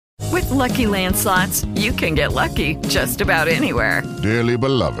Lucky Land Slots, you can get lucky just about anywhere. Dearly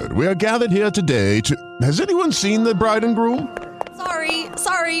beloved, we are gathered here today to... Has anyone seen the bride and groom?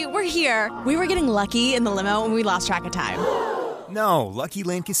 Sorry, we're here. We were getting lucky in the limo and we lost track of time. No, Lucky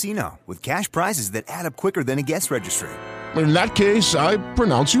Land Casino, with cash prizes that add up quicker than a guest registry. In that case, I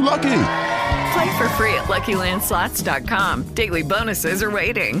pronounce you lucky. Play for free at LuckyLandSlots.com. Daily bonuses are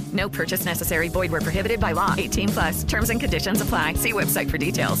waiting. No purchase necessary. Void where prohibited by law. 18+. Terms and conditions apply. See website for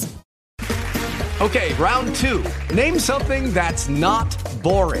details. Okay, round two. Name something that's not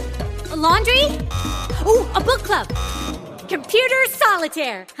boring. A laundry? Ooh, a book club. Computer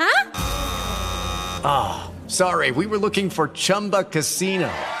solitaire, huh? Ah, sorry. We were looking for Chumba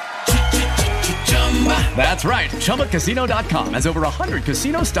Casino. That's right. ChumbaCasino.com has over 100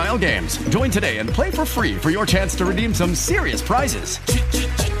 casino-style games. Join today and play for free for your chance to redeem some serious prizes.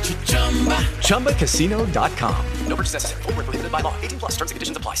 ChumbaCasino.com. No purchase necessary. Void where prohibited by law. 18+. Terms and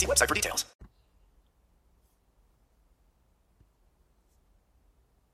conditions apply. See website for details.